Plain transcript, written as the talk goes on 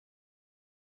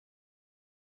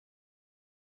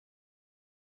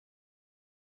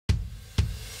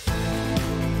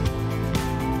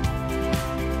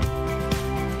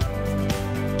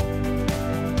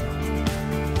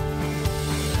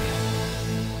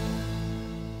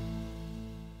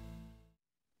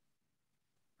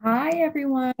Hi,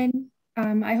 everyone.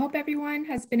 I hope everyone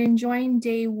has been enjoying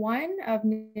day one of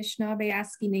Anishinaabe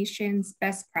Nation's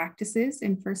Best Practices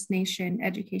in First Nation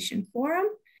Education Forum.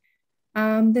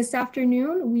 This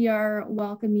afternoon, we are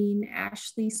welcoming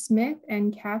Ashley Smith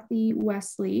and Kathy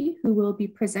Wesley, who will be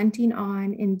presenting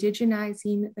on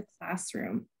Indigenizing the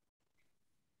Classroom.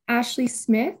 Ashley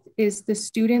Smith is the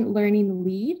Student Learning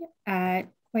Lead at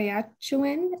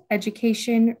Kwayatchewin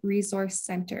Education Resource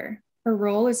Center. Her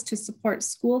role is to support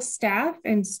school staff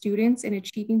and students in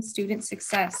achieving student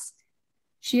success.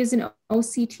 She is an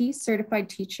OCT certified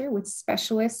teacher with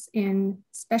specialists in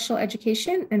special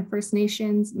education and First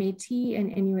Nations, Métis,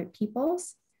 and Inuit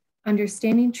peoples,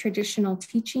 understanding traditional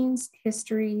teachings,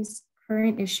 histories,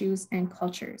 current issues, and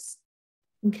cultures.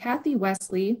 And Kathy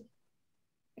Wesley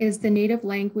is the native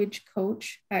language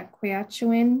coach at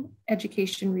Kwayatchewin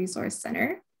Education Resource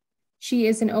Center. She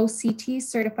is an OCT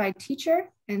certified teacher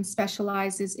and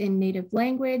specializes in native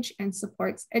language and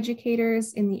supports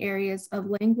educators in the areas of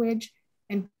language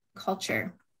and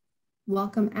culture.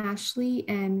 Welcome, Ashley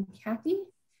and Kathy,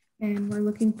 and we're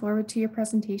looking forward to your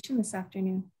presentation this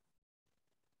afternoon.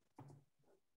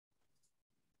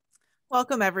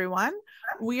 Welcome, everyone.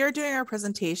 We are doing our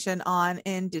presentation on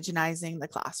Indigenizing the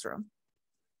Classroom.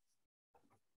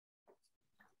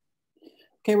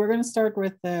 Okay, we're going to start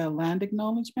with the land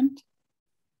acknowledgement.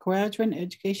 Kwayatchewin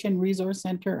Education Resource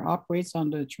Center operates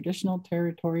on the traditional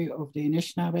territory of the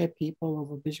Anishinaabe people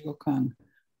of Abijigokang,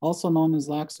 also known as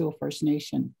Lac Seul First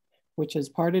Nation, which is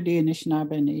part of the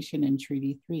Anishinaabe Nation in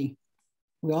Treaty 3.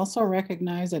 We also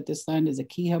recognize that this land is a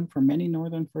key hub for many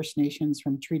Northern First Nations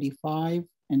from Treaty 5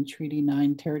 and Treaty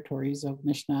 9 territories of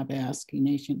Anishinaabe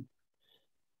Nation.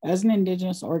 As an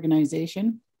Indigenous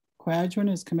organization,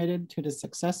 Kwayatchewin is committed to the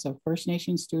success of First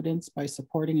Nation students by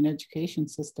supporting an education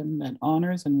system that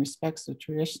honors and respects the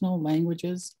traditional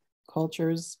languages,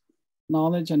 cultures,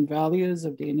 knowledge, and values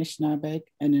of the Anishinaabe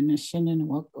and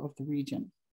Anishinaabe of the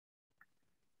region.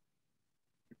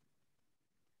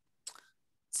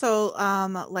 So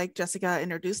like Jessica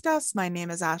introduced us, my name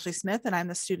is Ashley Smith and I'm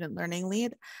the Student Learning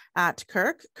Lead at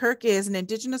KIRK. KIRK is an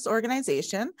Indigenous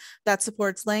organization that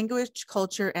supports language,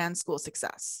 culture, and school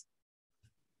success.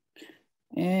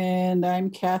 And I'm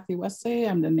Kathy Wesley.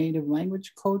 I'm the native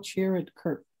language coach here at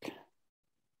KIRK.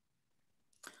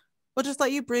 We'll just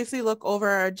let you briefly look over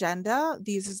our agenda.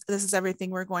 This is everything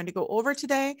we're going to go over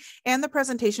today, and the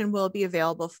presentation will be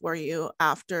available for you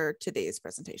after today's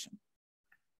presentation.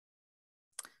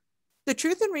 The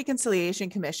Truth and Reconciliation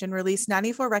Commission released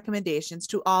 94 recommendations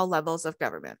to all levels of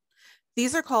government.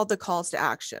 These are called the calls to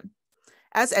action.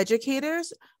 As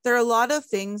educators, there are a lot of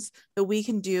things that we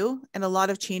can do and a lot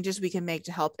of changes we can make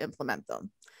to help implement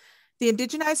them. The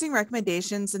Indigenizing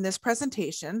recommendations in this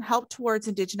presentation help towards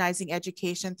indigenizing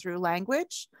education through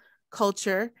language,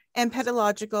 culture, and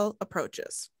pedagogical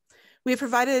approaches. We have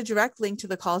provided a direct link to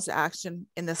the calls to action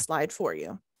in this slide for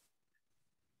you.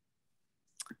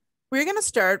 We're going to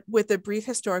start with a brief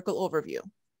historical overview.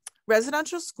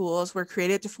 Residential schools were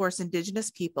created to force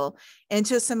Indigenous people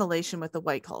into assimilation with the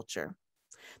white culture.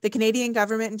 The Canadian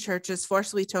government and churches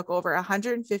forcibly took over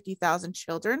 150,000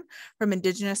 children from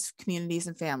Indigenous communities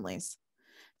and families.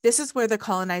 This is where the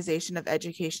colonization of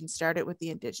education started with the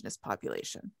Indigenous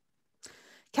population.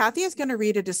 Kathy is going to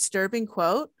read a disturbing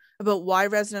quote about why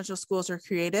residential schools were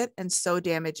created and so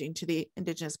damaging to the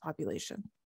Indigenous population.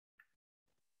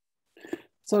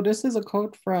 So this is a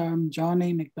quote from John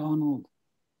A. MacDonald.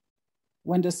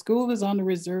 When the school is on the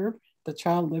reserve, the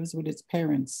child lives with its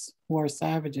parents, who are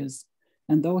savages.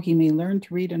 And though he may learn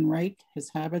to read and write, his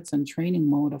habits and training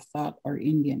mode of thought are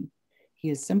Indian. He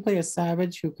is simply a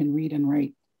savage who can read and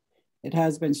write. It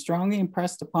has been strongly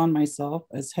impressed upon myself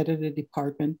as head of the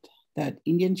department that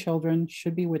Indian children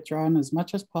should be withdrawn as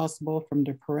much as possible from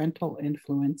their parental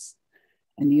influence.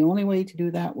 And the only way to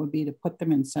do that would be to put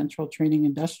them in central training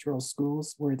industrial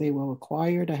schools where they will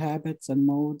acquire the habits and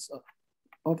modes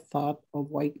of thought of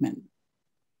white men.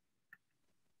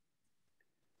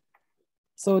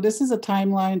 So this is a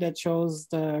timeline that shows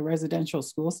the residential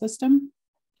school system.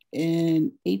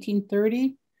 In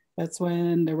 1830, that's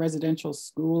when the residential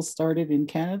schools started in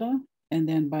Canada. And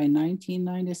then by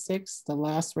 1996, the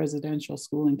last residential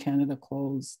school in Canada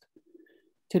closed.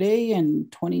 Today in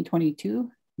 2022,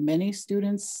 many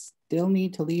students still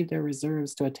need to leave their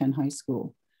reserves to attend high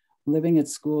school, living at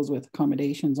schools with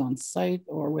accommodations on site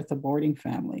or with a boarding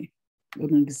family.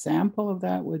 An example of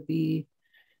that would be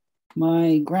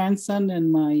my grandson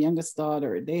and my youngest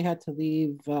daughter. They had to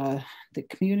leave the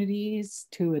communities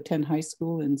to attend high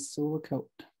school in Sulakot.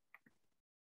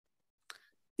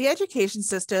 The education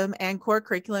system and core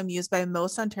curriculum used by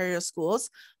most Ontario schools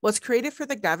was created for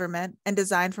the government and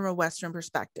designed from a Western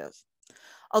perspective.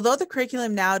 Although the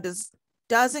curriculum now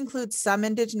does include some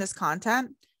Indigenous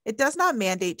content, it does not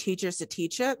mandate teachers to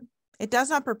teach it. It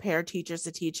does not prepare teachers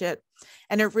to teach it,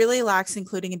 and it really lacks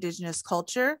including Indigenous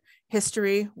culture,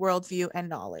 history, worldview, and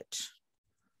knowledge.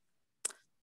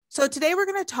 So today we're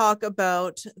going to talk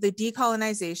about the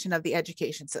decolonization of the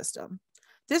education system.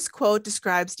 This quote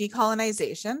describes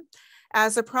decolonization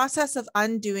as a process of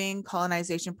undoing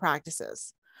colonization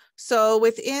practices. So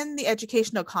within the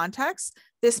educational context,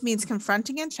 this means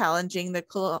confronting and challenging the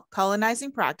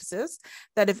colonizing practices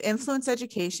that have influenced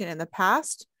education in the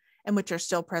past and which are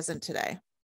still present today.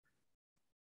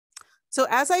 So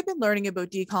as I've been learning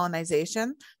about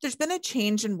decolonization, there's been a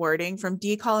change in wording from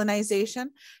decolonization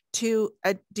to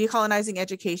decolonizing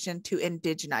education to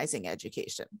indigenizing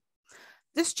education.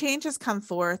 This change has come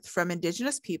forth from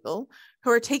Indigenous people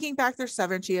who are taking back their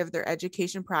sovereignty of their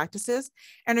education practices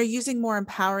and are using more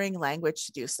empowering language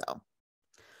to do so.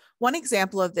 One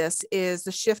example of this is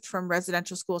the shift from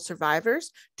residential school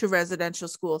survivors to residential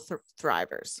school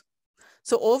thrivers.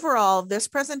 So overall, this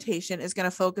presentation is going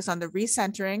to focus on the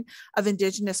recentering of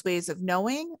Indigenous ways of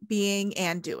knowing, being,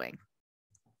 and doing.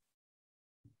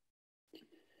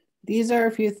 These are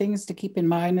a few things to keep in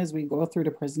mind as we go through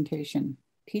the presentation.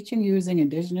 Teaching using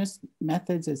Indigenous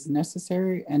methods is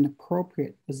necessary and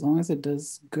appropriate as long as it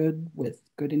does good with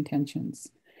good intentions.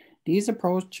 These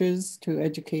approaches to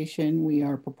education we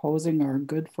are proposing are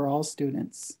good for all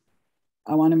students.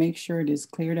 I want to make sure it is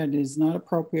clear that it is not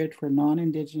appropriate for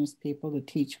non-Indigenous people to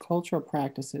teach cultural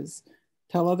practices,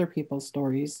 tell other people's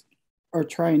stories, or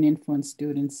try and influence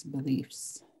students'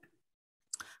 beliefs.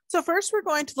 So first, we're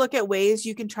going to look at ways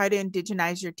you can try to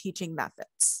indigenize your teaching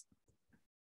methods.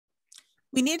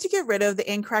 We need to get rid of the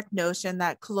incorrect notion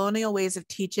that colonial ways of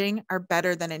teaching are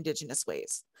better than Indigenous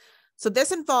ways. So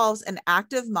this involves an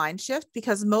active mind shift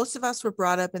because most of us were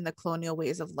brought up in the colonial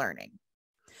ways of learning.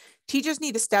 Teachers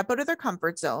need to step out of their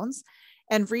comfort zones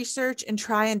and research and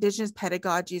try Indigenous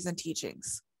pedagogies and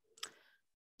teachings.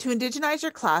 To indigenize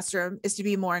your classroom is to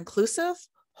be more inclusive,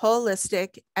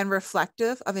 holistic, and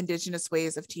reflective of Indigenous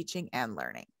ways of teaching and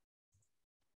learning.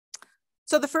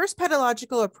 So the first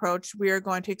pedagogical approach we are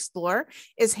going to explore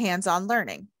is hands-on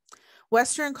learning.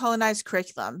 Western colonized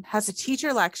curriculum has a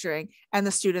teacher lecturing and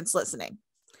the students listening.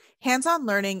 Hands-on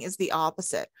learning is the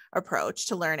opposite approach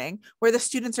to learning, where the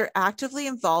students are actively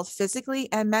involved physically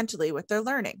and mentally with their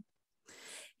learning.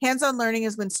 Hands-on learning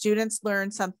is when students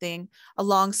learn something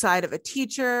alongside of a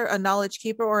teacher, a knowledge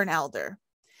keeper, or an elder.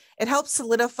 It helps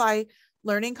solidify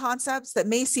learning concepts that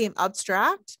may seem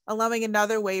abstract, allowing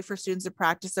another way for students to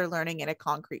practice their learning in a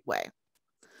concrete way.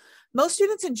 Most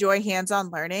students enjoy hands-on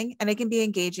learning, and it can be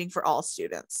engaging for all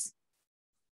students.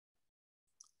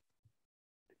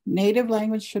 Native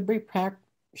language should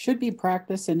be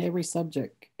practiced in every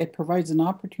subject. It provides an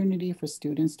opportunity for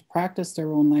students to practice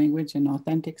their own language in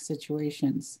authentic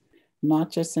situations,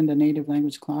 not just in the native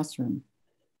language classroom.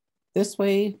 This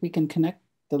way, we can connect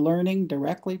the learning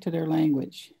directly to their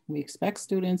language. We expect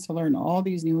students to learn all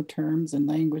these new terms and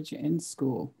language in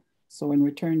school. So in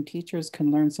return, teachers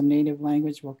can learn some native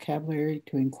language vocabulary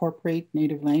to incorporate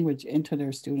native language into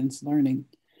their students' learning.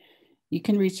 You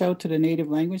can reach out to the native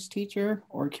language teacher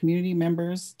or community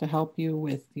members to help you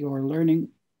with your learning,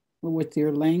 with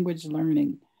your language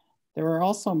learning. There are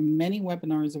also many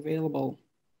webinars available.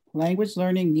 Language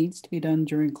learning needs to be done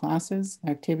during classes,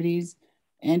 activities,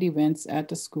 and events at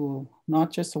the school,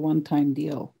 not just a one-time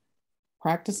deal.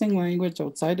 Practicing language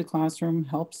outside the classroom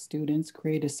helps students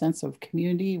create a sense of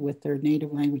community with their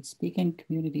native language speaking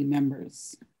community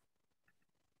members.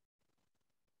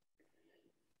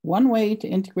 One way to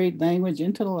integrate language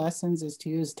into the lessons is to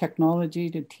use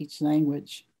technology to teach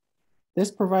language.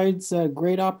 This provides a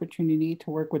great opportunity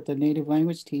to work with the native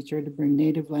language teacher to bring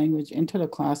native language into the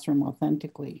classroom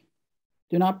authentically.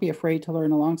 Do not be afraid to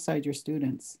learn alongside your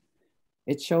students.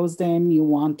 It shows them you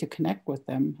want to connect with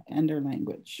them and their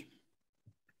language.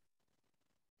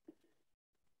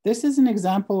 This is an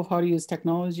example of how to use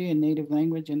technology and native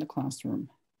language in the classroom.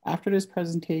 After this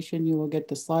presentation, you will get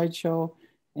the slideshow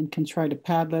and can try the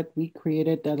Padlet we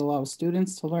created that allows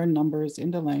students to learn numbers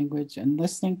in the language and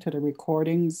listening to the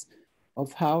recordings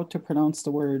of how to pronounce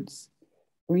the words.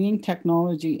 Bringing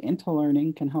technology into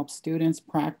learning can help students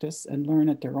practice and learn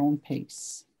at their own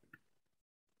pace.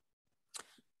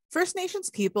 First Nations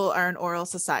people are an oral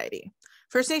society.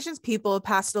 First Nations people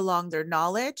passed along their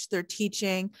knowledge, their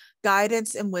teaching,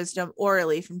 guidance, and wisdom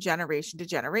orally from generation to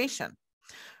generation.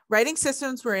 Writing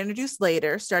systems were introduced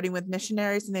later, starting with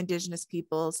missionaries and Indigenous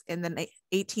peoples in the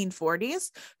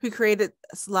 1840s, who created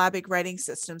syllabic writing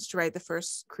systems to write the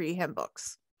first Cree hymn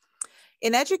books.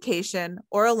 In education,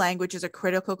 oral language is a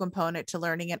critical component to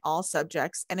learning in all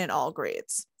subjects and in all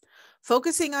grades.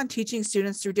 Focusing on teaching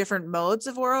students through different modes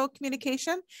of oral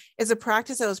communication is a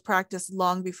practice that was practiced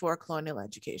long before colonial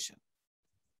education.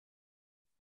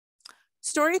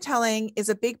 Storytelling is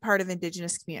a big part of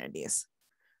Indigenous communities.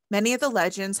 Many of the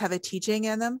legends have a teaching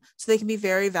in them, so they can be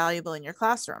very valuable in your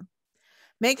classroom.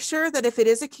 Make sure that if it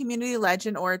is a community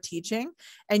legend or a teaching,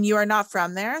 and you are not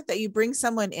from there, that you bring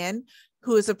someone in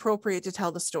who is appropriate to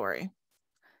tell the story.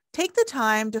 Take the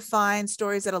time to find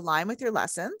stories that align with your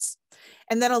lessons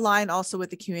and that align also with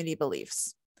the community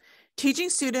beliefs. Teaching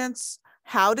students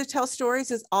how to tell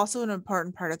stories is also an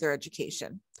important part of their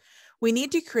education. We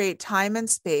need to create time and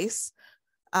space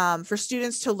for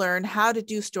students to learn how to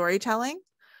do storytelling,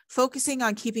 focusing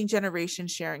on keeping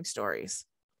generations sharing stories.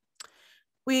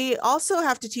 We also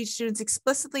have to teach students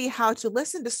explicitly how to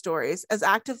listen to stories, as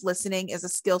active listening is a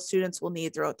skill students will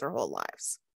need throughout their whole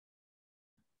lives.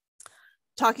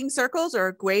 Talking circles are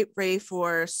a great way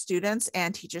for students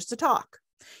and teachers to talk.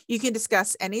 You can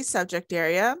discuss any subject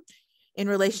area in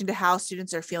relation to how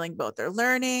students are feeling about their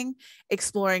learning,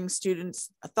 exploring students'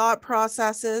 thought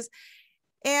processes,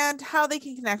 and how they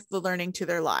can connect the learning to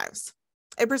their lives.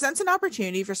 It presents an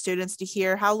opportunity for students to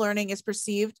hear how learning is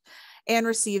perceived and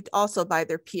received also by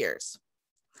their peers.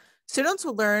 Students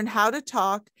will learn how to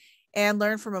talk and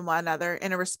learn from one another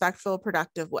in a respectful,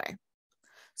 productive way.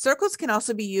 Circles can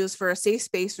also be used for a safe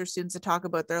space for students to talk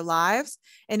about their lives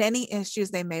and any issues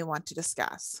they may want to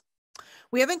discuss.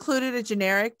 We have included a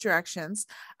generic directions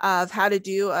of how to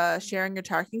do a sharing or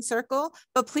talking circle,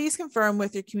 but please confirm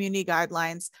with your community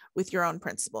guidelines with your own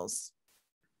principles.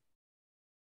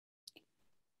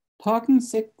 Talking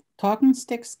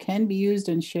sticks can be used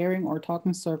in sharing or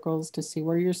talking circles to see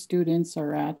where your students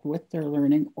are at with their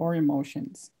learning or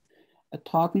emotions. A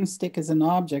talking stick is an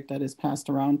object that is passed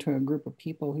around to a group of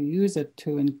people who use it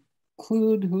to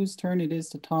include whose turn it is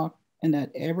to talk and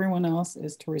that everyone else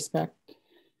is to respect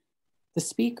the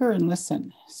speaker and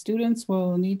listen. Students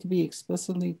will need to be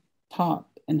explicitly taught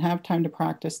and have time to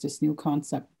practice this new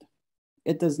concept.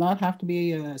 It does not have to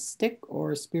be a stick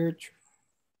or a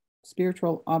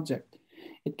spiritual object.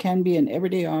 It can be an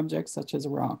everyday object such as a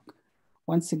rock.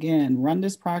 Once again, run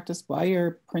this practice by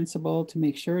your principal to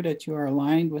make sure that you are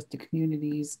aligned with the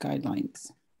community's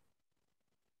guidelines.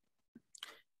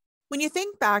 When you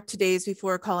think back to days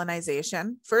before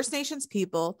colonization, First Nations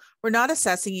people were not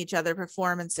assessing each other's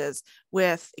performances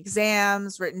with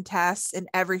exams, written tests, and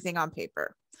everything on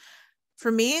paper.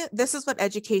 For me, this is what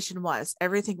education was.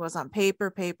 Everything was on paper,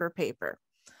 paper, paper.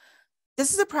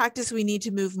 This is a practice we need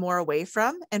to move more away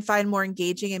from and find more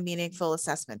engaging and meaningful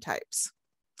assessment types.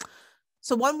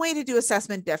 So one way to do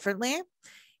assessment differently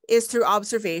is through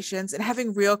observations and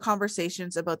having real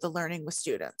conversations about the learning with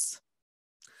students.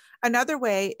 Another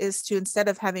way is to, instead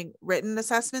of having written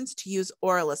assessments, to use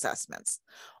oral assessments.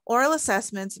 Oral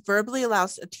assessments verbally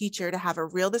allows a teacher to have a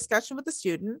real discussion with the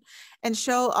student and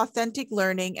show authentic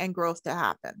learning and growth to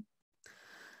happen.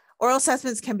 Oral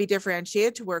assessments can be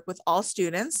differentiated to work with all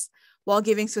students while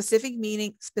giving specific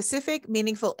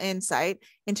meaningful insight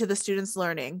into the student's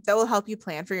learning that will help you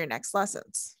plan for your next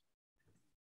lessons.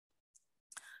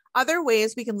 Other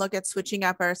ways we can look at switching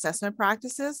up our assessment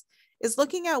practices is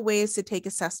looking at ways to take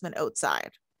assessment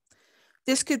outside.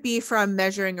 This could be from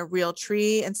measuring a real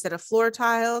tree instead of floor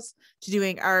tiles, to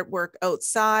doing artwork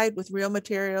outside with real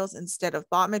materials instead of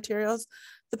bought materials.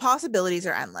 The possibilities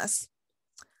are endless.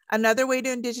 Another way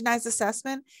to indigenize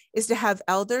assessment is to have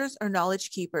elders or knowledge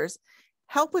keepers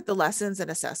help with the lessons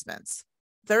and assessments.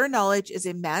 Their knowledge is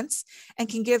immense and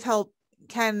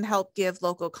can help give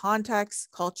local context,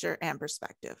 culture, and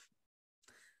perspective.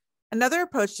 Another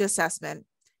approach to assessment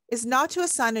is not to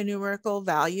assign a numerical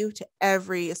value to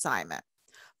every assignment,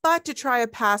 but to try a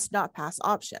pass, not pass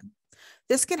option.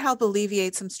 This can help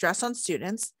alleviate some stress on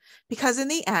students because in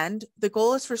the end, the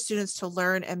goal is for students to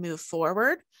learn and move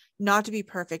forward, not to be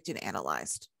perfect and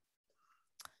analyzed.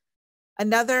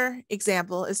 Another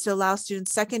example is to allow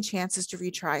students second chances to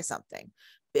retry something,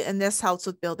 and this helps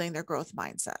with building their growth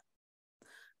mindset.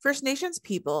 First Nations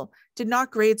people did not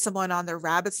grade someone on their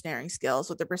rabbit snaring skills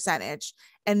with a percentage,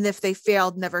 and if they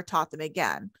failed, never taught them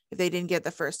again if they didn't get it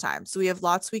the first time. So we have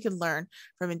lots we can learn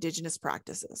from Indigenous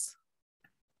practices.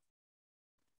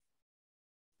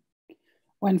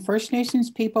 When First Nations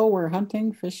people were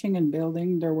hunting, fishing, and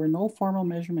building, there were no formal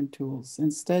measurement tools.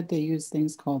 Instead, they used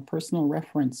things called personal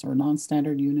reference or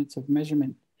non-standard units of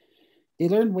measurement. They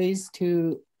learned ways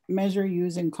to measure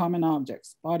using common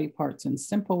objects, body parts, and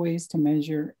simple ways to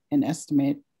measure and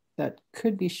estimate that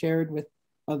could be shared with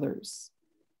others.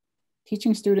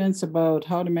 Teaching students about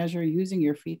how to measure using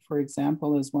your feet, for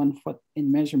example, as 1 foot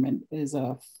in measurement is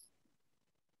a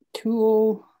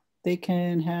tool they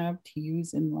can have to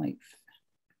use in life.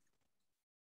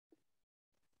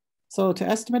 So to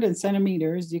estimate in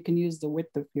centimeters, you can use the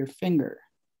width of your finger.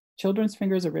 Children's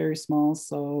fingers are very small,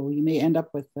 so you may end up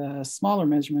with a smaller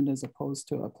measurement as opposed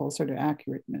to a closer to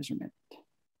accurate measurement.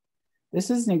 This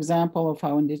is an example of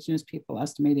how Indigenous people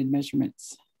estimated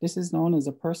measurements. This is known as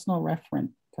a personal referent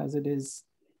because it is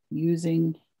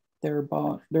using their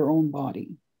own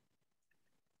body.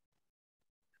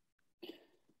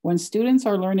 When students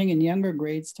are learning in younger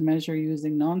grades to measure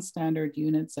using non-standard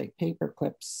units like paper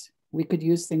clips, we could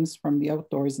use things from the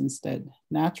outdoors instead.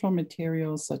 Natural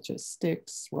materials such as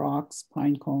sticks, rocks,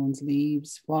 pine cones,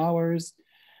 leaves, flowers,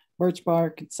 birch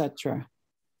bark, etc.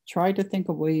 Try to think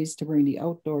of ways to bring the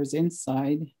outdoors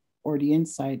inside or the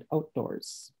inside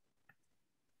outdoors.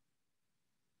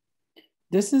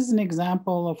 This is an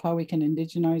example of how we can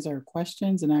indigenize our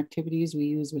questions and activities we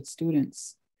use with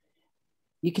students.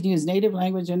 You can use native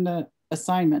language in the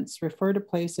assignments, refer to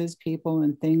places, people,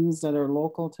 and things that are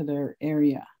local to their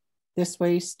area. This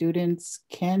way, students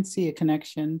can see a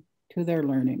connection to their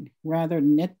learning, rather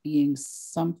than it being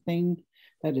something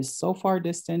that is so far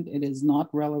distant, it is not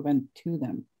relevant to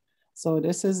them. So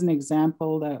this is an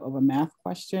example of a math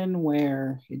question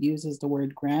where it uses the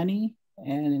word granny,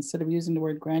 and instead of using the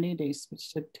word granny, they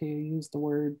switched it to use the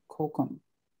word kokum.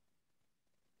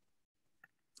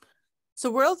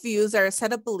 So worldviews are a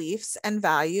set of beliefs and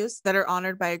values that are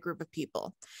honored by a group of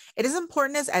people. It is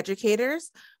important as educators,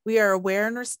 we are aware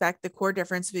and respect the core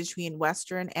difference between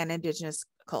Western and Indigenous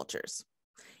cultures.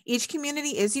 Each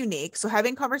community is unique, so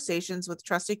having conversations with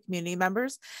trusted community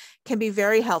members can be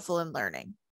very helpful in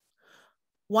learning.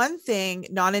 One thing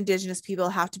non-Indigenous people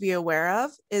have to be aware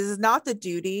of is not the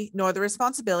duty nor the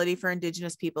responsibility for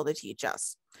Indigenous people to teach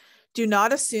us. Do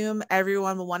not assume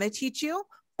everyone will want to teach you,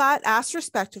 but ask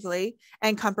respectfully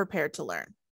and come prepared to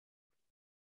learn.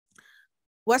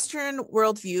 Western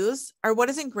worldviews are what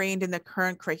is ingrained in the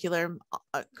current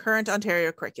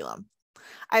Ontario curriculum.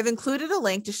 I've included a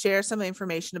link to share some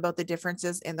information about the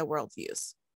differences in the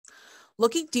worldviews.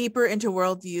 Looking deeper into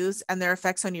worldviews and their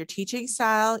effects on your teaching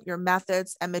style, your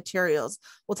methods, and materials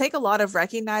will take a lot of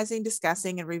recognizing,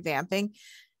 discussing, and revamping,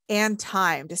 and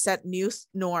time to set new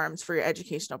norms for your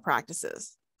educational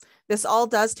practices. This all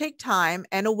does take time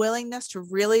and a willingness to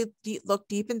really look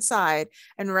deep inside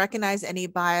and recognize any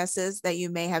biases that you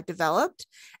may have developed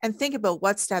and think about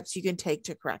what steps you can take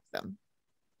to correct them.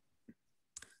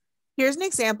 Here's an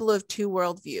example of 2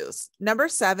 worldviews. Number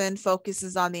 7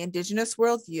 focuses on the Indigenous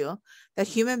worldview that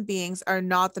human beings are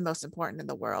not the most important in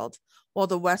the world, while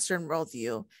the Western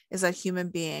worldview is that human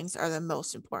beings are the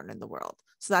most important in the world.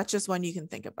 So that's just one you can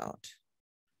think about.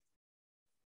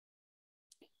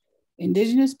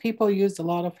 Indigenous people used a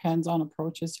lot of hands-on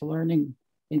approaches to learning,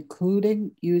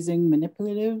 including using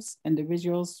manipulatives and the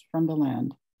visuals from the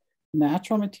land.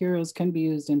 Natural materials can be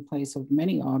used in place of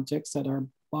many objects that are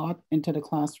brought into the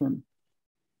classroom.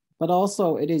 But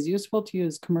also, it is useful to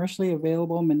use commercially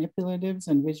available manipulatives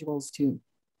and visuals too.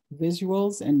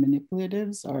 Visuals and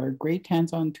manipulatives are great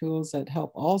hands-on tools that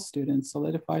help all students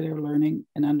solidify their learning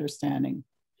and understanding.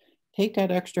 Take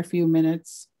that extra few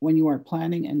minutes when you are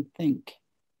planning and think,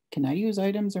 can I use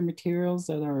items or materials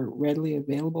that are readily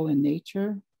available in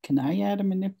nature? Can I add a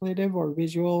manipulative or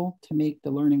visual to make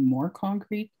the learning more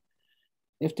concrete?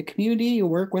 If the community you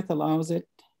work with allows it,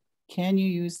 can you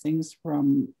use things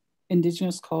from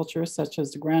Indigenous culture, such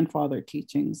as the grandfather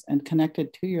teachings, and connect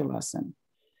it to your lesson?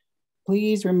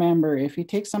 Please remember, if you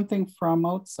take something from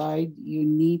outside, you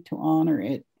need to honor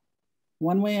it.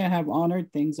 One way I have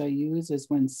honored things I use is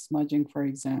when smudging, for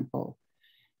example.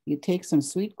 You take some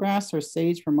sweetgrass or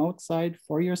sage from outside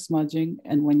for your smudging,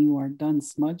 and when you are done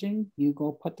smudging, you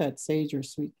go put that sage or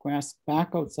sweetgrass back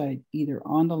outside, either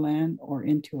on the land or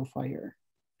into a fire.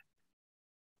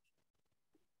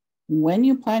 When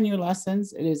you plan your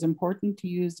lessons, it is important to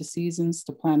use the seasons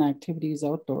to plan activities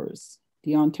outdoors.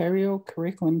 The Ontario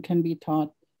curriculum can be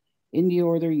taught in the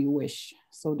order you wish.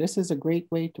 So this is a great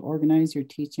way to organize your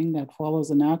teaching that follows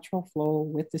a natural flow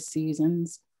with the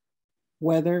seasons,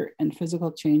 weather, and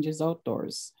physical changes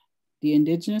outdoors. The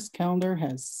Indigenous calendar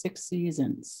has 6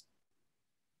 seasons: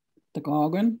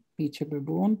 Tagagan,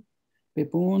 Pichabiboon,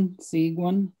 Biboon,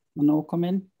 Sigwan,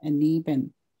 Monokomin, and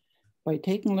Nibin. By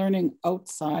taking learning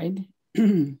outside,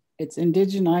 it's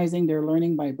indigenizing their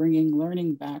learning by bringing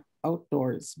learning back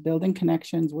outdoors, building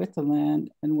connections with the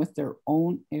land and with their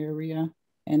own area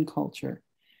and culture.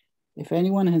 If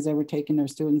anyone has ever taken their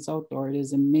students outdoor, it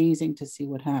is amazing to see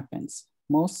what happens.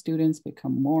 Most students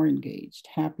become more engaged,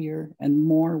 happier, and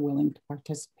more willing to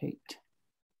participate.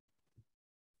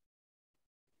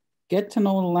 Get to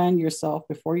know the land yourself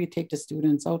before you take the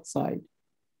students outside.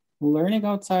 Learning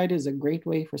outside is a great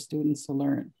way for students to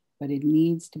learn, but it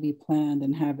needs to be planned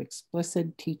and have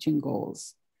explicit teaching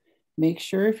goals. Make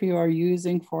sure if you are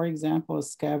using, for example, a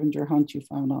scavenger hunt you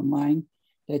found online,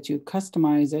 that you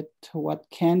customize it to what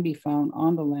can be found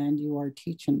on the land you are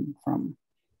teaching from.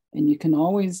 And you can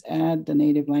always add the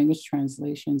native language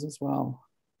translations as well.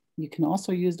 You can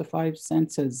also use the 5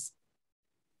 senses.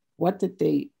 What did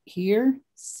they hear,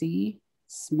 see,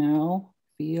 smell,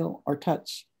 feel, or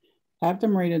touch? Have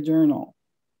them write a journal.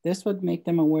 This would make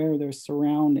them aware of their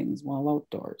surroundings while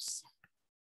outdoors.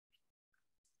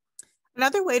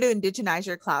 Another way to indigenize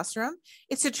your classroom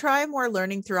is to try more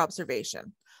learning through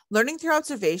observation. Learning through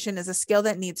observation is a skill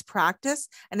that needs practice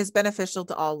and is beneficial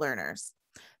to all learners.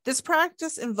 This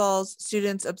practice involves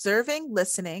students observing,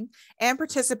 listening, and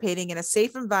participating in a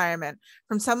safe environment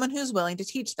from someone who's willing to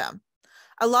teach them.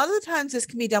 A lot of the times this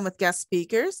can be done with guest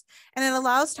speakers, and it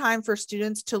allows time for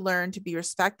students to learn to be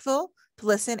respectful, to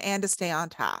listen, and to stay on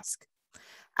task.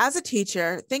 As a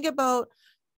teacher, think about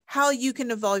how you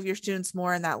can involve your students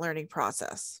more in that learning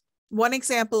process. One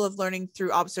example of learning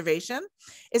through observation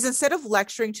is instead of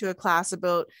lecturing to a class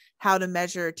about how to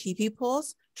measure teepee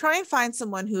poles, try and find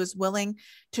someone who is willing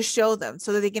to show them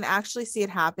so that they can actually see it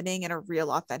happening in a real,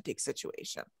 authentic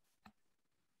situation.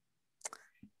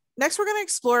 Next, we're going to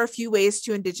explore a few ways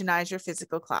to indigenize your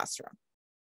physical classroom.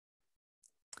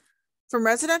 From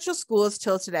residential schools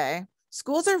till today,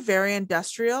 schools are very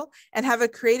industrial and are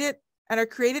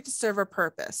created to serve a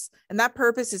purpose. And that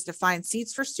purpose is to find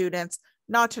seats for students,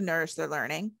 not to nourish their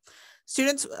learning.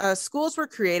 Schools were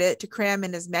created to cram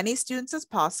in as many students as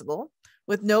possible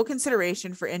with no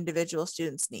consideration for individual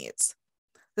students' needs.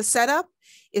 The setup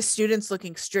is students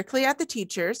looking strictly at the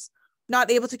teachers, not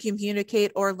able to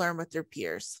communicate or learn with their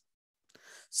peers.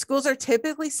 Schools are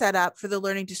typically set up for the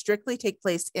learning to strictly take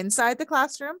place inside the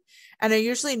classroom and are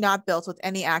usually not built with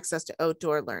any access to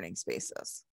outdoor learning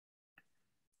spaces.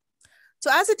 So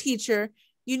as a teacher,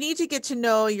 you need to get to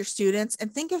know your students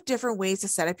and think of different ways to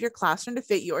set up your classroom to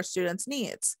fit your students'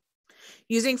 needs.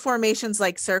 Using formations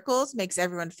like circles makes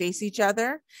everyone face each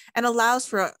other and allows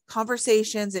for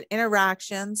conversations and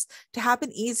interactions to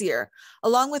happen easier,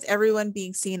 along with everyone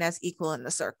being seen as equal in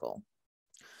the circle.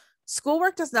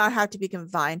 Schoolwork does not have to be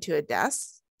confined to a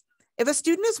desk. If a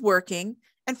student is working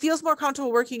and feels more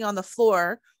comfortable working on the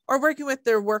floor or working with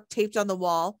their work taped on the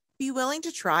wall, be willing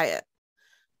to try it.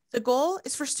 The goal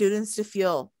is for students to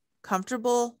feel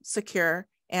comfortable, secure,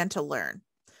 and to learn.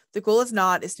 The goal is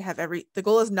not to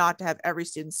have every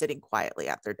student sitting quietly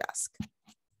at their desk.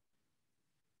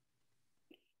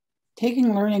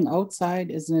 Taking learning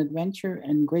outside is an adventure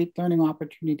and great learning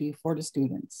opportunity for the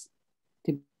students.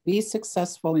 To be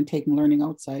successful in taking learning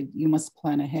outside, you must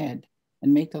plan ahead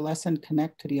and make the lesson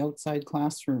connect to the outside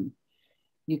classroom.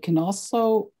 You can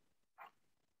also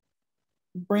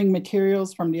bring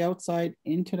materials from the outside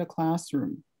into the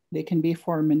classroom. They can be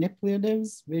for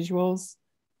manipulatives, visuals,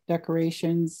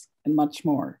 decorations, and much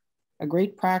more. A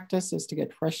great practice is to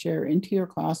get fresh air into your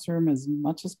classroom as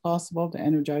much as possible to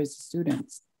energize the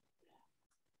students.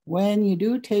 When you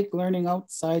do take learning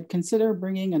outside, consider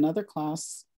bringing another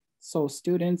class so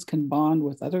students can bond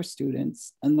with other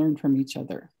students and learn from each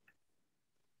other.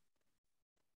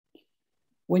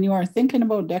 When you are thinking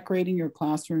about decorating your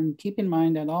classroom, keep in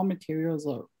mind that all materials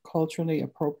are culturally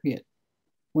appropriate.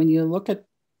 When you look at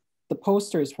the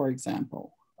posters, for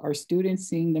example, are students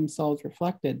seeing themselves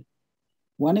reflected?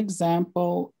 One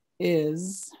example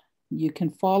is you can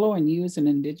follow and use an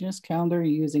Indigenous calendar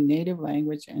using native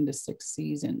language and the 6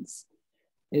 seasons.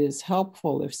 It is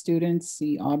helpful if students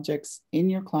see objects in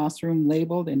your classroom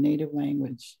labeled in native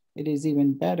language. It is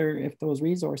even better if those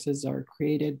resources are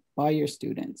created by your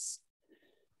students.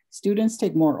 Students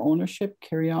take more ownership,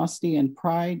 curiosity, and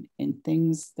pride in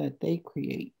things that they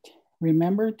create.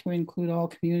 Remember to include all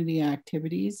community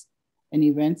activities and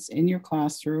events in your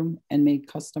classroom and make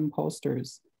custom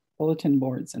posters, bulletin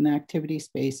boards, and activity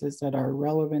spaces that are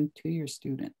relevant to your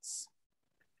students.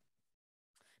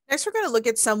 Next, we're going to look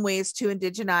at some ways to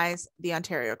indigenize the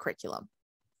Ontario curriculum.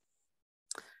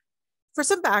 For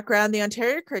some background, the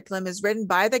Ontario curriculum is written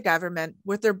by the government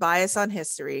with their bias on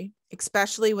history,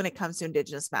 especially when it comes to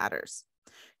Indigenous matters.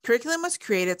 Curriculum was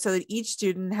created so that each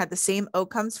student had the same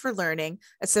outcomes for learning,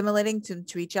 assimilating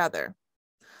to each other.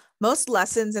 Most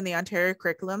lessons in the Ontario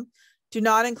curriculum do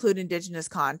not include Indigenous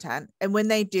content, and when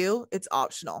they do, it's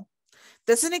optional.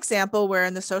 This is an example where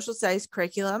in the social studies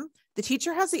curriculum, The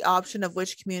teacher has the option of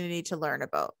which community to learn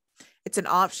about. It's an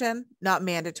option, not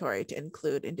mandatory, to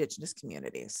include Indigenous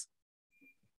communities.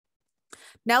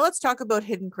 Now let's talk about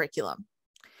hidden curriculum.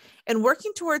 In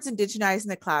working towards Indigenizing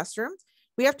the classroom,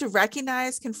 we have to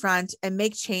recognize, confront, and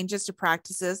make changes to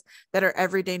practices that are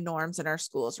everyday norms in our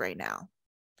schools right now.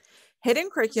 Hidden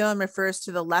curriculum refers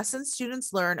to the lessons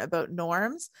students learn about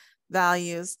norms,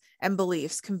 values, and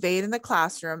beliefs conveyed in the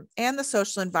classroom and the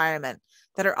social environment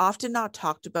that are often not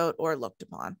talked about or looked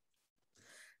upon.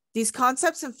 These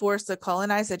concepts enforce the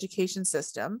colonized education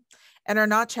system and are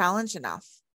not challenged enough.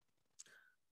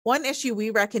 One issue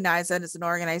we recognized as an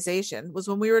organization was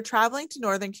when we were traveling to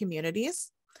Northern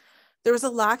communities, there was a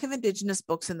lack of Indigenous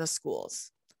books in the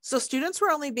schools. So students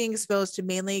were only being exposed to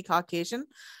mainly Caucasian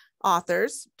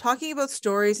authors talking about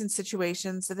stories and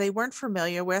situations that they weren't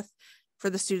familiar with for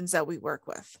the students that we work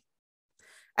with.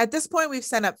 At this point, we've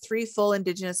sent up 3 full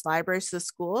Indigenous libraries to the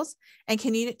schools and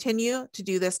continue to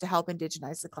do this to help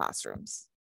Indigenize the classrooms.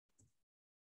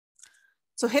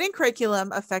 So hidden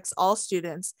curriculum affects all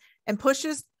students and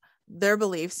pushes their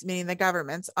beliefs, meaning the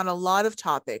governments, on a lot of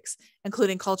topics,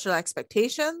 including cultural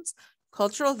expectations,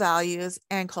 cultural values,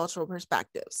 and cultural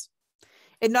perspectives.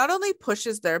 It not only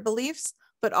pushes their beliefs,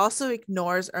 but also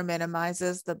ignores or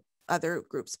minimizes the other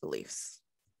group's beliefs.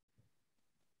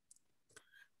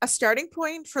 A starting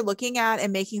point for looking at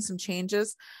and making some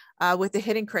changes with the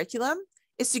hidden curriculum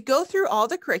is to go through all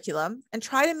the curriculum and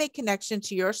try to make connection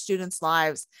to your students'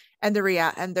 lives and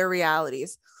their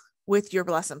realities with your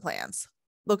lesson plans.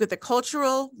 Look at the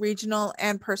cultural, regional,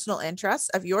 and personal interests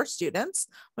of your students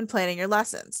when planning your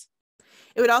lessons.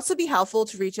 It would also be helpful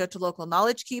to reach out to local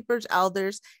knowledge keepers,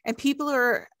 elders, and people who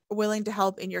are willing to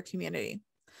help in your community.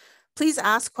 Please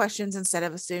ask questions instead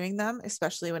of assuming them,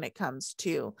 especially when it comes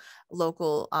to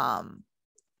local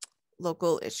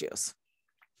issues.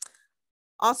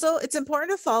 Also, it's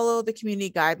important to follow the community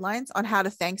guidelines on how to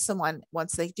thank someone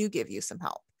once they do give you some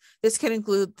help. This can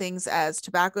include things as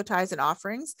tobacco ties and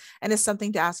offerings, and is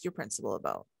something to ask your principal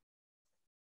about.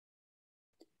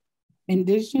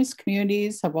 Indigenous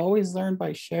communities have always learned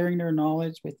by sharing their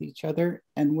knowledge with each other,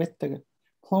 and with the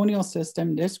colonial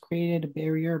system, this created a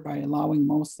barrier by allowing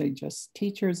mostly just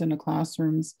teachers in the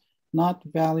classrooms, not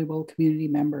valuable community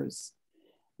members.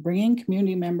 Bringing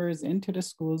community members into the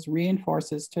schools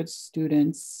reinforces to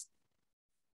students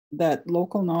that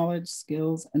local knowledge,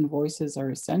 skills, and voices are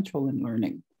essential in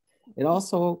learning. It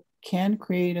also can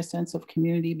create a sense of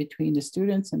community between the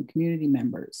students and community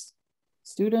members.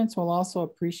 Students will also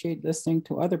appreciate listening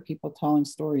to other people telling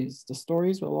stories. The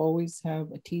stories will always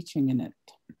have a teaching in it.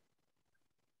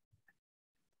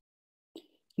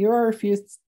 Here are a few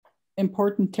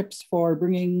important tips for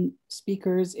bringing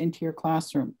speakers into your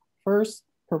classroom. First,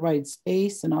 provide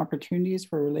space and opportunities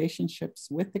for relationships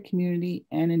with the community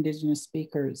and Indigenous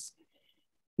speakers.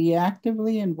 Be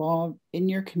actively involved in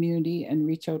your community and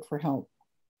reach out for help.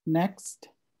 Next,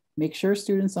 make sure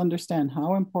students understand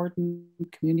how important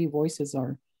community voices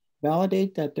are.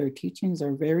 Validate that their teachings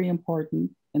are very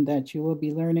important and that you will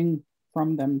be learning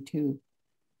from them too.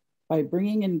 By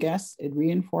bringing in guests, it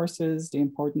reinforces the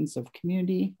importance of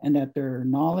community and that their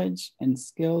knowledge and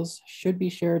skills should be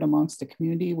shared amongst the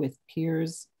community with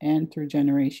peers and through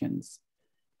generations.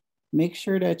 Make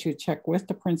sure that you check with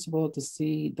the principal to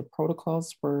see the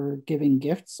protocols for giving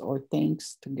gifts or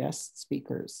thanks to guest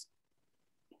speakers.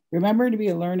 Remember to be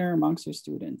a learner amongst your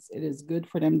students. It is good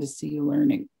for them to see you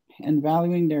learning and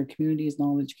valuing their community's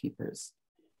knowledge keepers.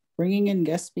 Bringing in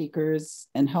guest speakers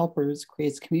and helpers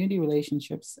creates community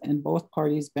relationships, and both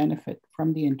parties benefit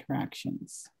from the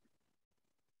interactions.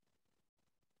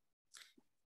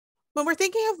 When we're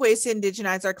thinking of ways to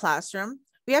indigenize our classroom,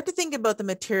 we have to think about the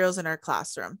materials in our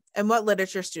classroom and what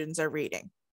literature students are reading.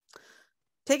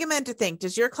 Take a minute to think,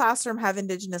 does your classroom have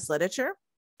Indigenous literature?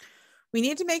 We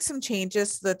need to make some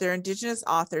changes so that there are Indigenous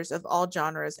authors of all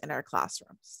genres in our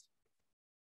classrooms.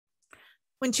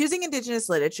 When choosing Indigenous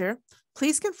literature,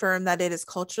 please confirm that it is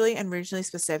culturally and regionally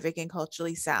specific and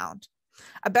culturally sound.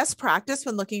 A best practice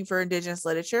when looking for Indigenous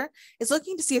literature is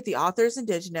looking to see if the author is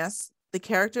Indigenous, the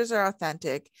characters are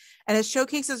authentic, and it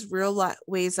showcases real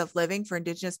ways of living for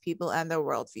Indigenous people and their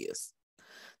worldviews.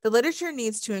 The literature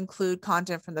needs to include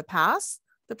content from the past,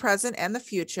 the present, and the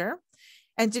future,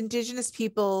 and Indigenous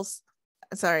peoples,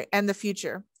 and the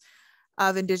future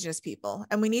of Indigenous people.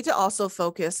 And we need to also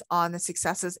focus on the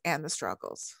successes and the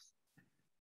struggles.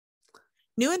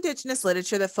 New Indigenous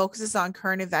literature that focuses on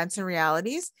current events and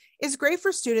realities is great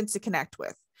for students to connect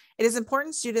with. It is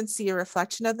important students see a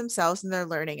reflection of themselves in their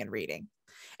learning and reading.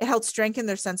 It helps strengthen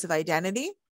their sense of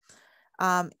identity.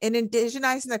 In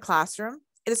Indigenizing the classroom,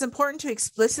 It is important to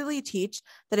explicitly teach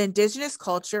that Indigenous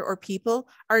culture or people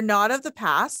are not of the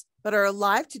past, but are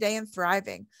alive today and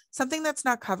thriving, something that's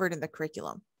not covered in the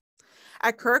curriculum.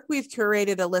 At Kirk, we've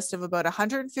curated a list of about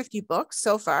 150 books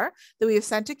so far that we have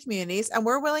sent to communities, and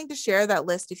we're willing to share that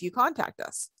list if you contact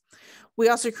us. We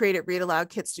also created read aloud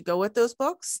kits to go with those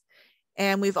books.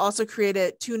 And we've also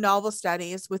created 2 novel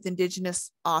studies with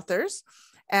Indigenous authors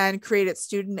and created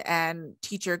student and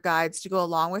teacher guides to go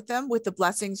along with them, with the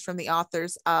blessings from the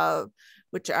authors of,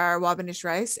 which are Wabinish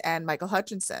Rice and Michael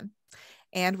Hutchinson.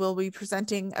 And we'll be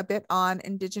presenting a bit on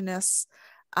Indigenous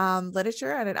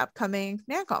literature at an upcoming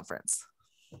NAN conference.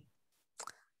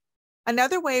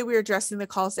 Another way we're addressing the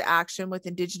calls to action with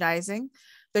Indigenizing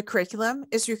the curriculum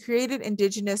is we created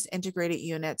Indigenous integrated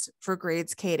units for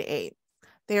grades K to 8.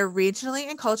 They are regionally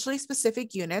and culturally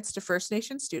specific units to First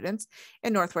Nation students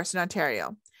in Northwestern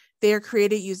Ontario. They are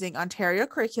created using Ontario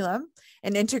curriculum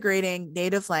and integrating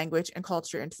Native language and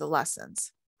culture into the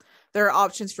lessons. There are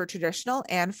options for traditional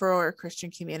and for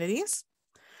Christian communities.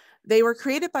 They were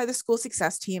created by the school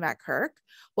success team at Kirk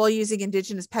while using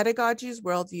Indigenous pedagogies,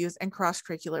 worldviews, and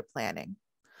cross-curricular planning.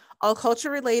 All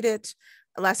culture-related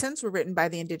lessons were written by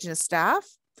the Indigenous staff.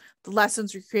 The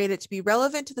lessons were created to be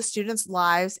relevant to the students'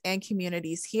 lives and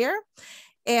communities here.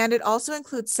 And it also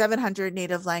includes 700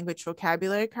 Native language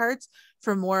vocabulary cards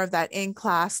for more of that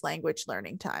in-class language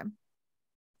learning time.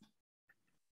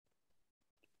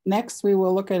 Next, we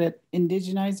will look at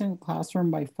indigenizing the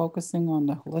classroom by focusing on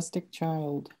the holistic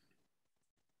child.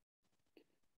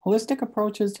 Holistic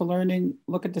approaches to learning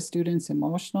look at the student's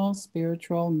emotional,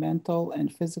 spiritual, mental,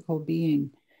 and physical being.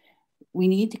 We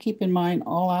need to keep in mind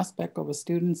all aspects of a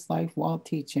student's life while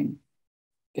teaching.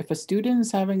 If a student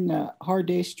is having a hard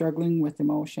day struggling with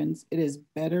emotions, it is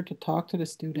better to talk to the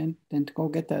student than to go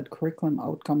get that curriculum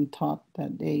outcome taught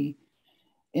that day.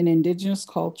 In Indigenous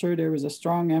culture, there is a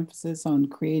strong emphasis on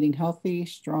creating healthy,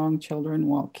 strong children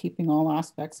while keeping all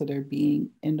aspects of their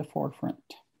being in the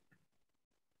forefront.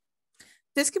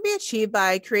 This can be achieved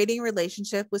by creating a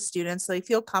relationship with students so they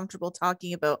feel comfortable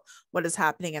talking about what is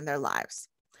happening in their lives.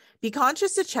 Be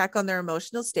conscious to check on their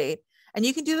emotional state, and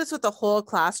you can do this with a whole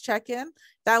class check-in.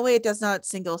 That way it does not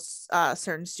single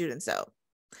certain students out.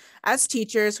 As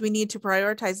teachers, we need to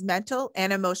prioritize mental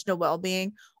and emotional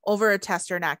well-being over a test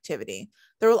or an activity.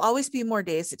 There will always be more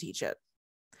days to teach it.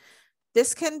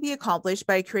 This can be accomplished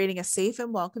by creating a safe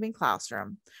and welcoming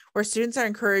classroom where students are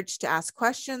encouraged to ask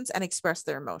questions and express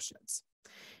their emotions.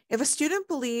 If students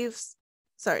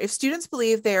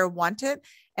believe they are wanted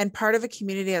and part of a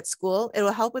community at school, it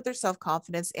will help with their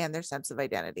self-confidence and their sense of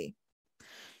identity.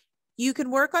 You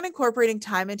can work on incorporating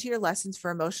time into your lessons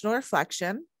for emotional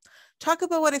reflection. Talk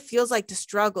about what it feels like to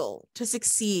struggle, to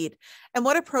succeed, and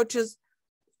what approaches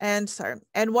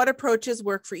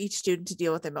work for each student to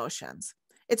deal with emotions.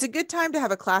 It's a good time to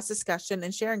have a class discussion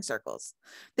and sharing circles.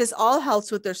 This all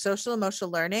helps with their social emotional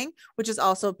learning, which is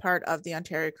also part of the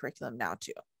Ontario curriculum now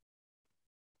too.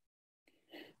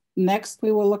 Next,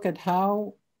 we will look at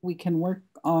how we can work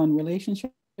on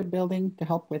relationship building to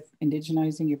help with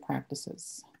indigenizing your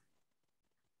practices.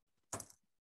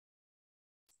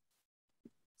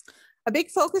 A big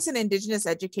focus in Indigenous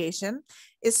education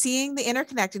is seeing the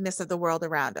interconnectedness of the world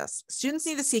around us. Students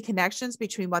need to see connections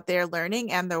between what they are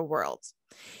learning and their world.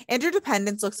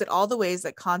 Interdependence looks at all the ways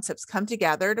that concepts come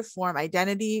together to form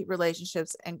identity,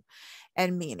 relationships,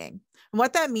 and meaning. And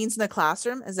what that means in the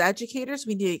classroom, as educators,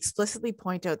 we need to explicitly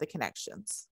point out the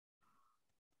connections.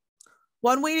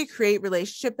 One way to create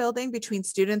relationship building between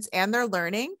students and their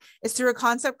learning is through a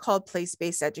concept called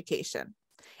place-based education.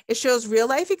 It shows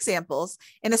real-life examples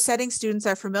in a setting students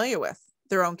are familiar with,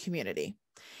 their own community.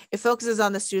 It focuses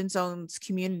on the students' own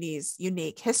community's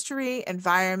unique history,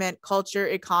 environment, culture,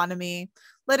 economy,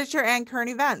 literature, and current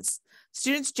events.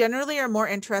 Students generally are more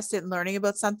interested in learning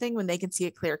about something when they can see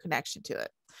a clear connection to it.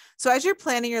 So as you're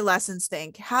planning your lessons,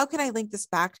 think, how can I link this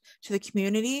back to the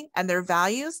community and their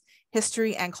values,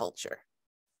 history, and culture?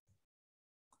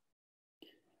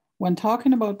 When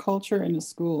talking about culture in a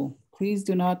school, please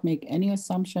do not make any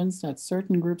assumptions that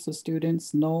certain groups of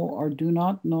students know or do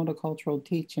not know the cultural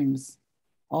teachings.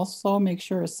 Also, make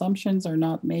sure assumptions are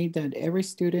not made that every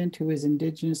student who is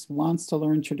Indigenous wants to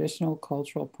learn traditional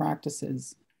cultural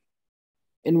practices.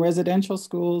 In residential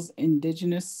schools,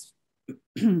 Indigenous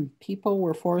people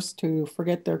were forced to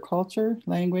forget their culture,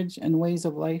 language, and ways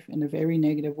of life in a very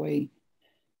negative way.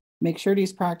 Make sure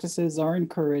these practices are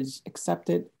encouraged,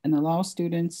 accepted, and allow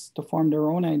students to form their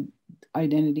own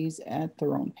identities at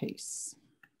their own pace.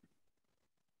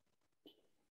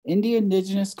 In the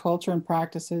Indigenous culture and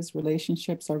practices,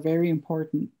 relationships are very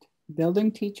important.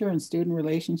 Building teacher and student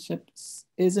relationships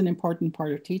is an important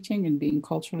part of teaching and being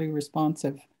culturally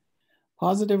responsive.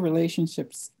 Positive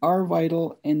relationships are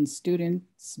vital in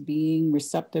students being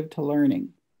receptive to learning.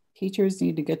 Teachers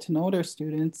need to get to know their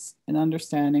students and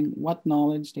understanding what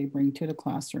knowledge they bring to the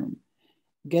classroom.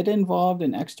 Get involved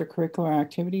in extracurricular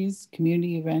activities,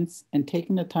 community events, and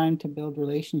taking the time to build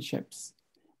relationships.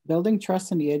 Building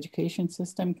trust in the education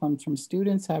system comes from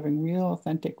students having real,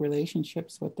 authentic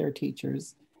relationships with their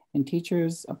teachers, and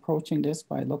teachers approaching this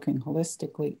by looking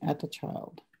holistically at the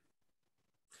child.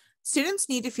 Students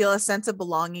need to feel a sense of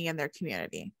belonging in their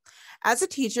community. As a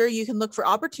teacher, you can look for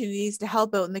opportunities to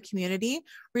help out in the community,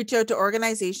 reach out to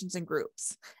organizations and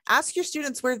groups. Ask your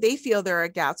students where they feel there are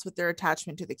gaps with their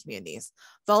attachment to the communities.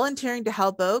 Volunteering to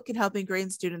help out can help ingrain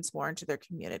students more into their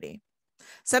community.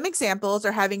 Some examples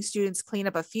are having students clean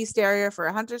up a feast area for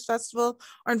a hunters festival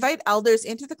or invite elders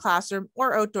into the classroom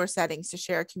or outdoor settings to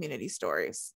share community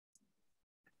stories.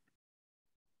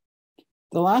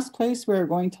 The last place we're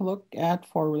going to look at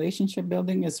for relationship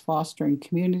building is fostering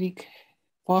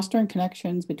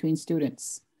connections between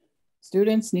students.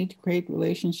 Students need to create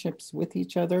relationships with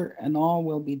each other, and all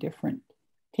will be different.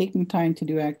 Taking time to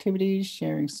do activities,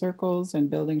 sharing circles, and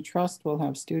building trust will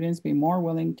have students be more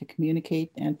willing to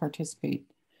communicate and participate.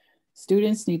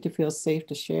 Students need to feel safe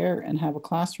to share and have a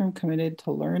classroom committed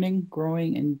to learning,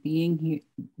 growing, and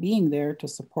being there to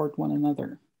support one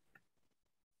another.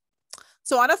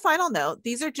 So on a final note,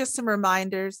 these are just some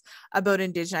reminders about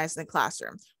Indigenizing the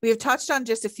classroom. We have touched on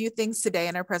just a few things today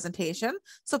in our presentation,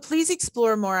 so please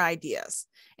explore more ideas.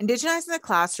 Indigenizing the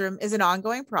classroom is an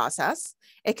ongoing process.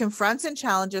 It confronts and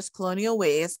challenges colonial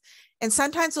ways, and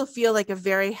sometimes will feel like a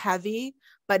very heavy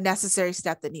but necessary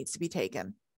step that needs to be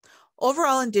taken.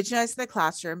 Overall, Indigenizing the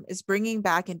classroom is bringing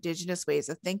back Indigenous ways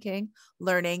of thinking,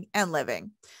 learning, and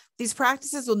living. These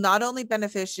practices will not only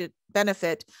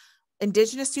benefit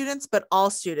Indigenous students, but all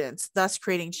students, thus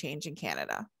creating change in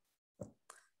Canada.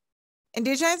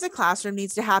 Indigenizing the classroom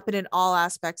needs to happen in all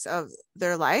aspects of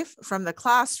their life, from the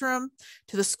classroom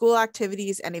to the school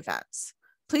activities and events.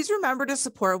 Please remember to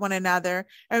support one another,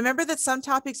 and remember that some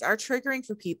topics are triggering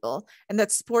for people and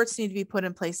that supports need to be put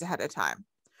in place ahead of time.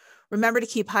 Remember to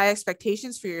keep high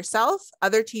expectations for yourself,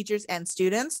 other teachers, and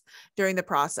students during the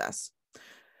process.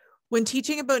 When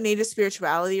teaching about Native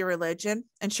spirituality or religion,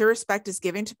 ensure respect is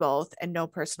given to both and no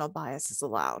personal bias is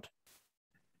allowed.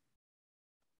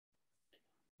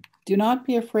 Do not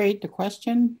be afraid to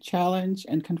question, challenge,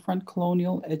 and confront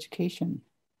colonial education.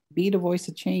 Be the voice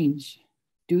of change.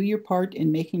 Do your part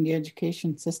in making the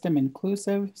education system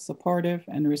inclusive, supportive,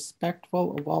 and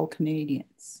respectful of all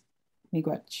Canadians.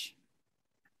 Miigwech.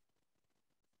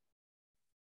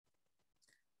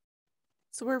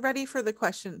 So we're ready for the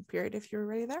question period, if you're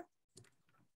ready there.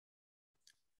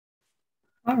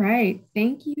 All right,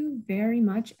 thank you very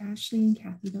much, Ashley and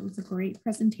Kathy. That was a great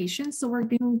presentation. So we're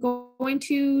going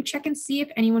to check and see if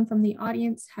anyone from the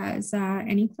audience has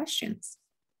any questions.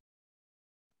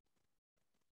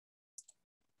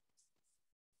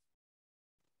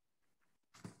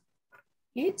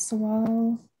 Okay, so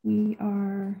while we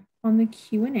are on the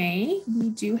Q&A, we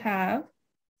do have,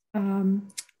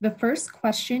 the first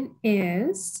question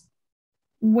is,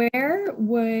 where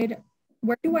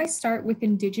do I start with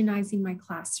indigenizing my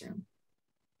classroom?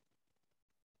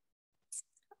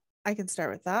 I can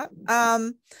start with that.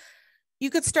 You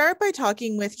could start by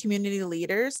talking with community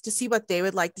leaders to see what they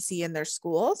would like to see in their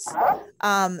schools.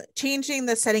 Changing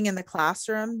the setting in the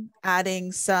classroom,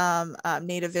 adding some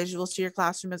Native visuals to your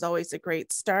classroom is always a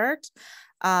great start.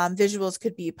 Visuals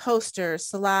could be posters,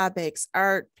 syllabics,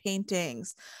 art,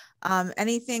 paintings,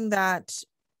 anything that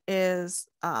is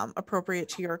appropriate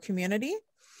to your community.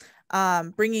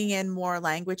 Bringing in more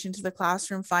language into the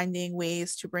classroom, finding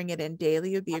ways to bring it in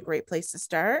daily would be a great place to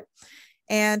start.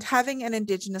 And having an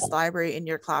Indigenous library in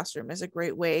your classroom is a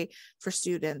great way for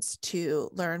students to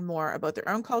learn more about their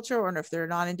own culture, or if they're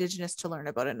non-Indigenous, to learn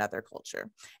about another culture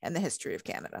and the history of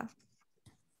Canada.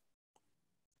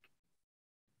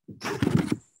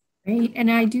 Great, and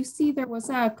I do see there was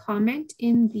a comment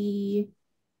in the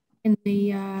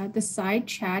side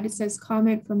chat. It says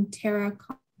comment from Tara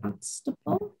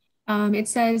Constable. It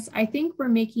says, I think we're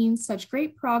making such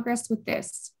great progress with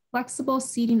this. Flexible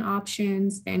seating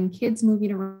options and kids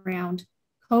moving around.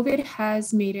 COVID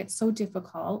has made it so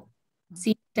difficult.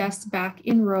 Seeing desks back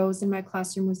in rows in my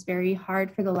classroom was very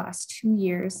hard for the last 2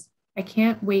 years. I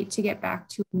can't wait to get back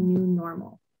to a new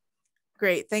normal.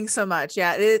 Great, thanks so much.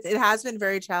 Yeah, it has been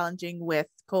very challenging with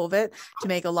COVID to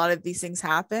make a lot of these things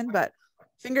happen, but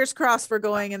fingers crossed we're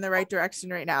going in the right direction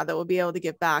right now, that we'll be able to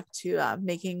get back to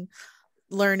making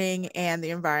learning and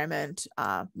the environment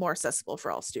more accessible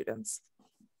for all students.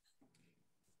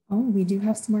 Oh, we do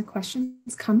have some more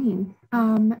questions coming.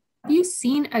 Have you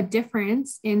seen a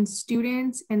difference in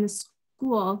students and the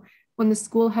school when the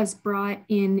school has brought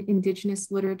in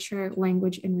Indigenous literature,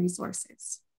 language, and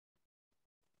resources?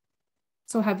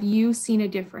 So have you seen a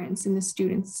difference in the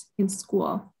students in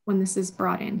school when this is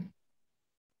brought in?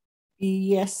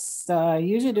 Yes,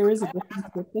 usually there is a difference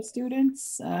with the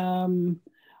students.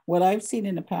 What I've seen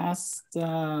in the past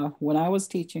when I was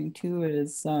teaching too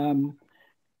is,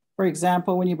 for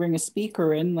example, when you bring a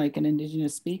speaker in, like an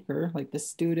Indigenous speaker, like the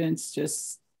students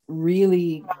just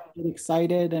really get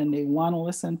excited and they want to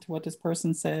listen to what this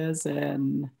person says.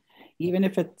 And even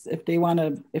if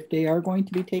they are going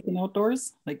to be taken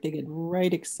outdoors, like they get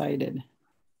right excited.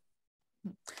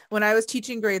 When I was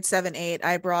teaching grade 7, 8,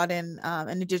 I brought in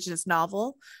an Indigenous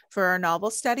novel for our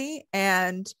novel study.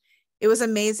 And it was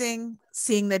amazing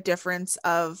seeing the difference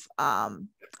of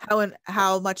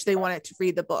how much they wanted to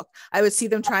read the book. I would see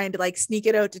them trying to like sneak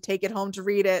it out to take it home to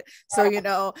read it. So, you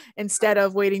know, instead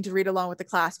of waiting to read along with the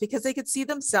class, because they could see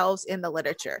themselves in the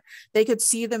literature. They could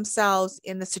see themselves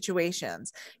in the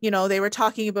situations. You know, they were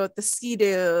talking about the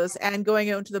ski-doos and going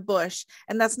out into the bush.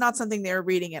 And that's not something they were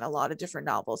reading in a lot of different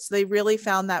novels. So they really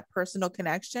found that personal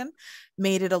connection,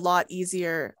 made it a lot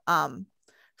easier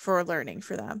for learning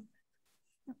for them.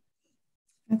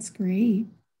 That's great.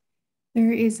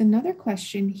 There is another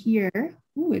question here.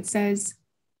 Ooh, it says,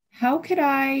 how could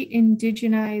I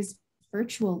indigenize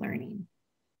virtual learning?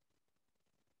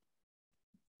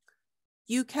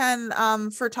 You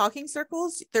can, for talking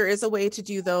circles, there is a way to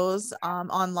do those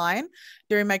online.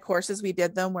 During my courses, we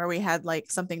did them where we had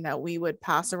like something that we would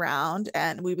pass around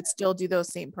and we would still do those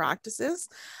same practices.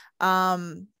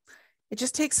 It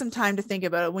just takes some time to think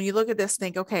about it. When you look at this,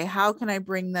 think, okay, how can I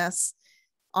bring this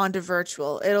onto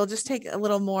virtual? It'll just take a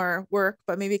little more work,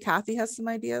 but maybe Kathy has some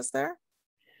ideas there.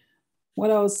 What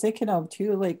I was thinking of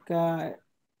too, like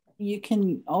you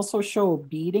can also show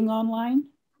beading online,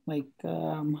 like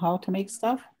how to make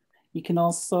stuff. You can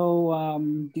also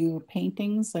do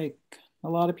paintings, like a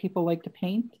lot of people like to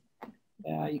paint.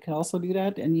 You can also do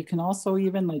that. And you can also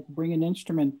even like bring an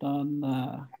instrument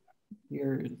on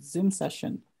your Zoom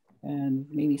session and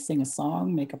maybe sing a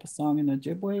song, make up a song in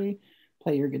Ojibwe,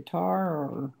 play your guitar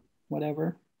or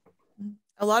whatever.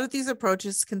 A lot of these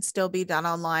approaches can still be done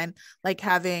online, like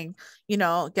having, you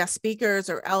know, guest speakers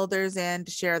or elders in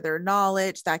to share their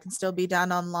knowledge. That can still be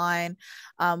done online.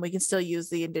 We can still use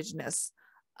the Indigenous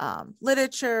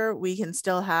literature. We can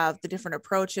still have the different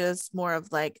approaches, more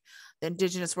of like the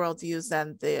Indigenous worldviews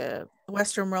than the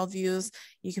Western worldviews.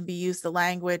 You can use the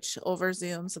language over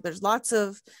Zoom. So there's lots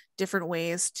of different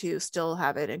ways to still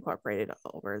have it incorporated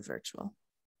over virtual.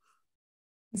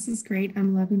 This is great.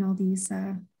 I'm loving all these.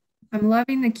 I'm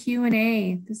loving the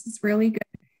Q&A. This is really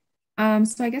good.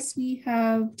 So I guess we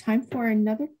have time for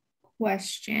another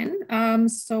question.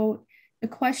 So the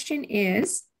question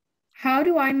is, how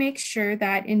do I make sure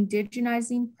that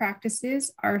indigenizing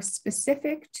practices are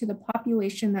specific to the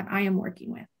population that I am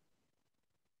working with?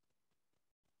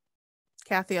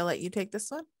 Kathy, I'll let you take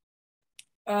this one.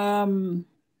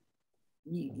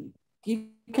 You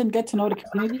can get to know the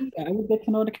community. I would get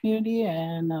to know the community,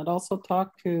 and I'd also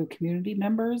talk to community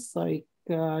members. Like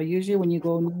usually when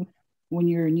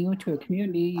you're new to a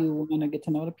community, you want to get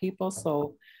to know the people.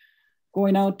 So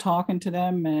going out, talking to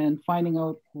them and finding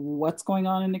out what's going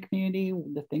on in the community,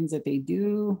 the things that they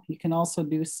do. You can also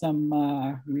do some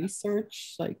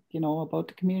research, like, you know, about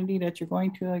the community that you're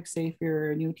going to. Like say if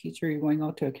you're a new teacher, you're going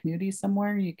out to a community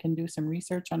somewhere, you can do some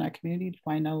research on that community to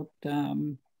find out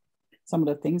some of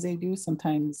the things they do.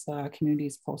 Sometimes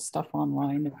communities post stuff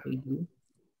online if they do.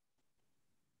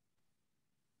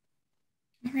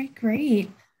 All right, great.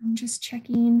 I'm just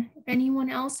checking if anyone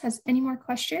else has any more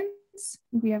questions.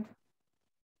 We're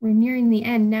nearing the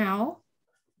end now.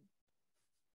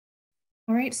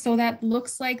 All right, so that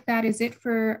looks like that is it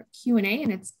for Q&A,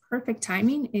 and it's perfect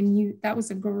timing. And that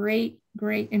was a great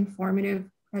informative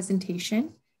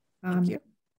presentation. Thank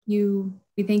you.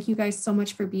 We thank you guys so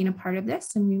much for being a part of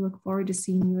this, and we look forward to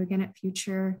seeing you again at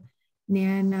future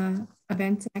NAN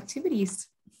events and activities.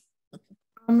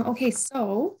 Okay,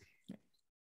 so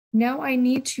now I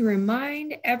need to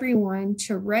remind everyone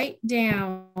to write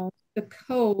down the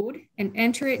code and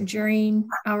enter it during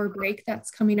our break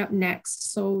that's coming up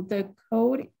next. So the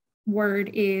code word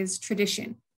is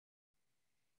tradition.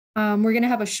 We're gonna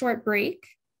have a short break,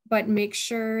 but make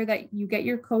sure that you get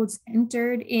your codes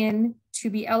entered in to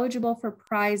be eligible for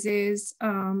prizes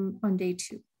on day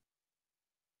 2.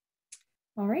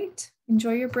 All right,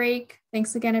 enjoy your break.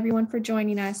 Thanks again, everyone, for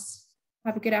joining us.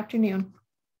 Have a good afternoon.